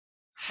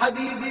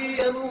حبيبي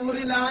يا نور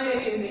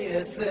العين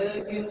يا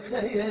ساكن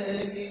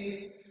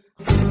خيالي.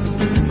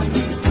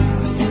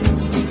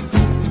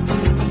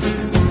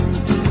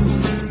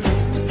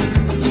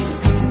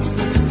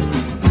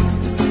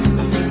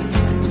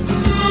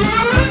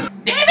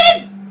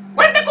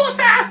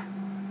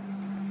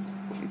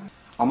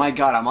 Oh my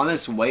god, I'm on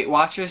this Weight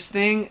Watchers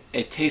thing.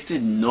 It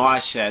tasted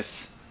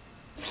nauseous.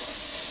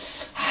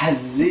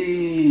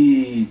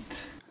 Hazit.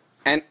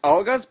 And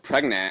Olga's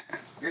pregnant.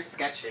 You're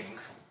sketching.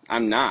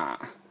 I'm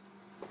not.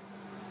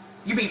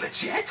 You mean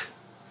legit?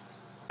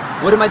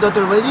 When my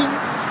daughter wedding?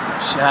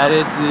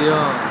 Sharet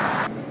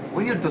Leon.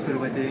 When your daughter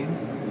wedding?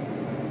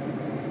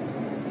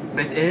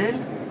 Bet El?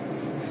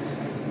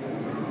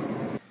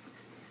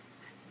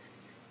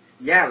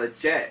 Yeah,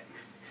 legit.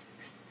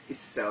 He's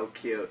so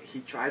cute. He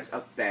drives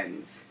a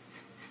Benz.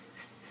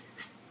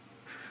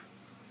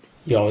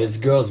 Yo, this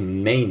girl's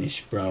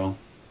mainish, bro.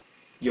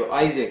 Yo,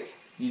 Isaac,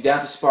 you down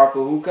to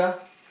sparkle hookah?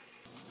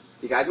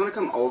 You guys want to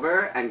come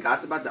over and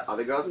gossip about the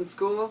other girls in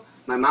school?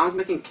 My mom's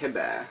making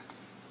kibbeh.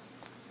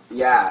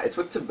 Yeah, it's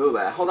with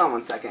tabbouleh. Hold on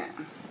 1 second.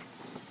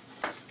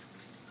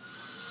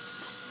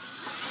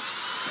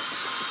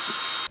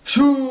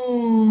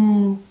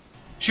 Shoo!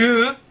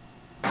 Shoo!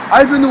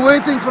 I've been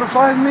waiting for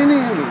 5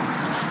 minutes.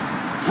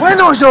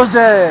 Bueno,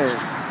 Joseph!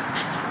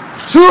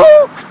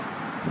 Shoo!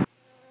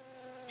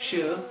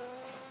 Shoo!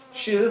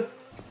 Shoo!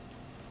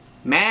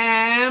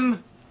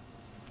 Ma'am!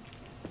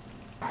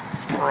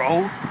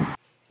 Bro.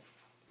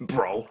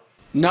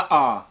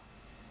 Nuh-uh.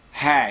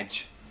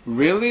 Haj.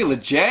 Really?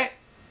 Legit?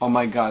 Oh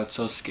my god, it's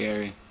so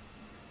scary.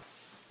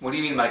 What do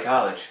you mean by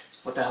college?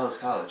 What the hell is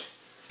college?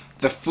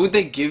 The food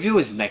they give you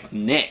is like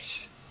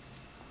niche.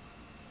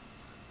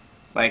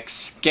 Like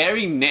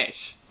scary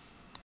niche.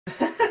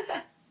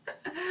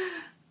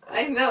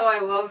 I know, I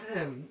love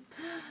him.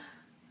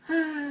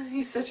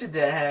 He's such a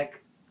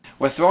dick.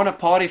 We're throwing a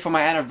party for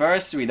my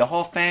anniversary. The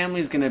whole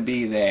family's gonna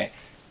be there.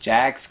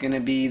 Jack's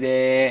gonna be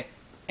there.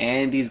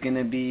 Andy's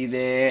gonna be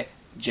there.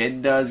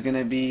 Jeddah's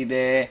gonna be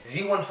there.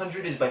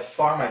 Z100 is by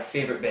far my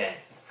favorite band.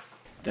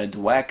 The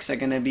Dwecks are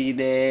gonna be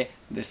there.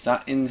 The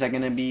Suttons are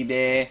gonna be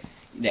there.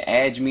 The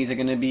Ajmis are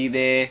gonna be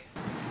there.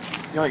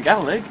 Yo, you got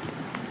a leg?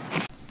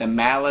 The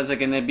Malas are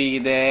gonna be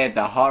there.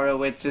 The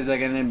Horowitzes are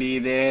gonna be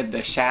there. The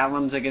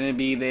Shallums are gonna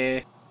be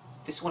there.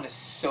 This one is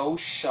so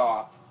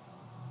sharp.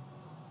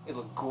 It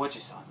looked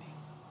gorgeous on me.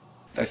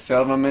 The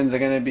Silvermans are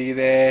gonna be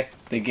there.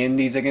 The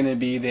Gindis are gonna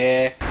be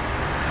there.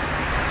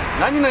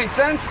 99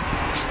 cents?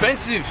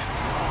 Expensive.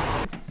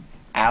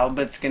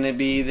 Albert's gonna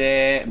be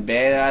there.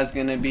 Bera's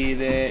gonna be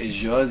there.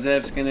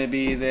 Joseph's gonna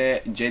be there.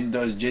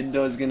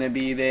 Jiddo's gonna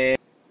be there.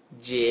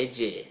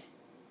 JJ.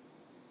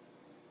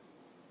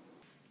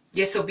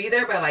 Yeah, so be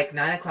there by like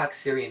 9 o'clock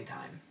Syrian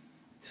time.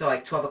 So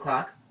like 12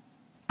 o'clock.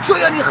 شو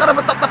يعني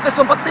خربت الطفش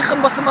وبطيخ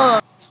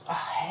انبصمة. Oh,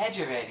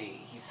 Hedge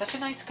already. He's such a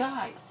nice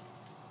guy.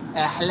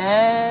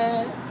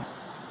 أهلان.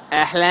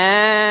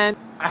 أهلان.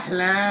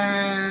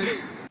 Ahlan.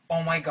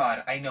 Oh my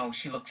god, I know.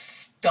 She looks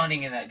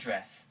stunning in that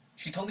dress.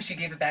 She told me she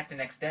gave it back the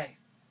next day.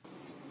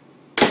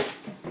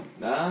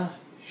 Nah,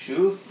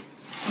 shoof.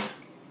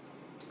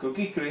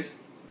 Cookie crisp.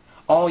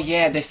 Oh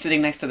yeah, they're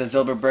sitting next to the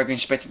Zilberberg and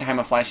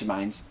Spitzenheimer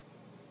Fleischbeins.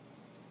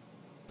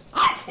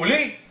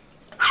 Uli!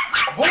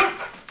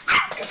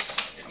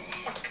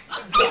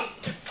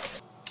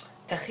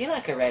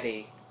 Tahilak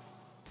already.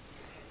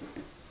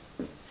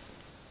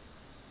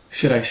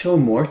 Should I show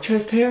more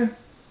chest hair?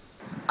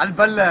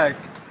 البلاك.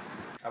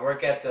 I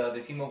work at the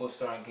T-Mobile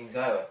store on Kings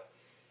Highway.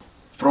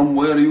 From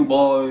where you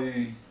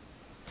buy?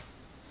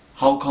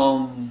 How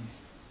come?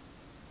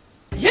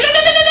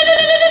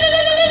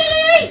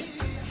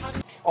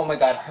 Oh my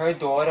god, her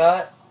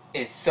daughter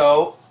is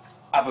so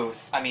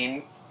abus. I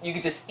mean, you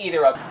could just eat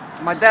her up.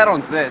 My dad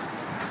owns this.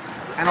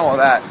 And all of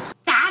that.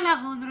 تعال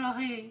هون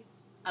راهي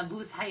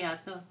أبوس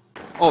حياته.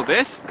 Oh,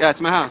 this? Yeah,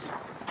 it's my house.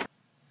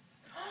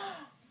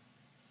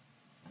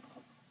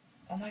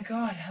 Oh my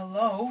god,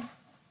 hello?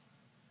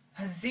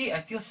 Hazi, I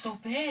feel so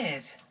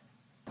bad.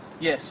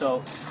 Yeah,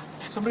 so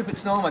somebody put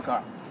snow in my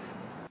car.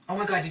 Oh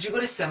my god, did you go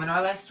to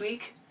seminar last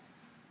week?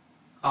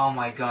 Oh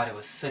my god, it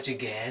was such a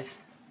gas.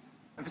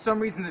 And for some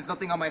reason, there's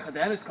nothing on my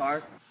Khadana's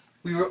car.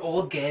 We were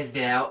all gassed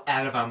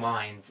out of our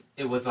minds.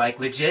 It was like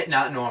legit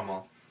not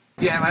normal.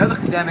 Yeah, my other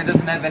Khadana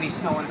doesn't have any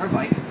snow on her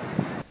bike.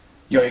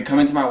 Yo, you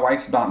coming to my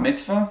wife's bat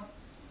mitzvah?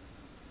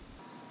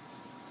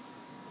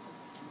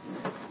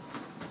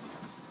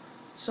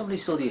 Somebody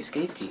stole the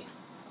escape key.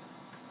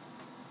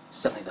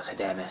 Something the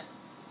Khadama.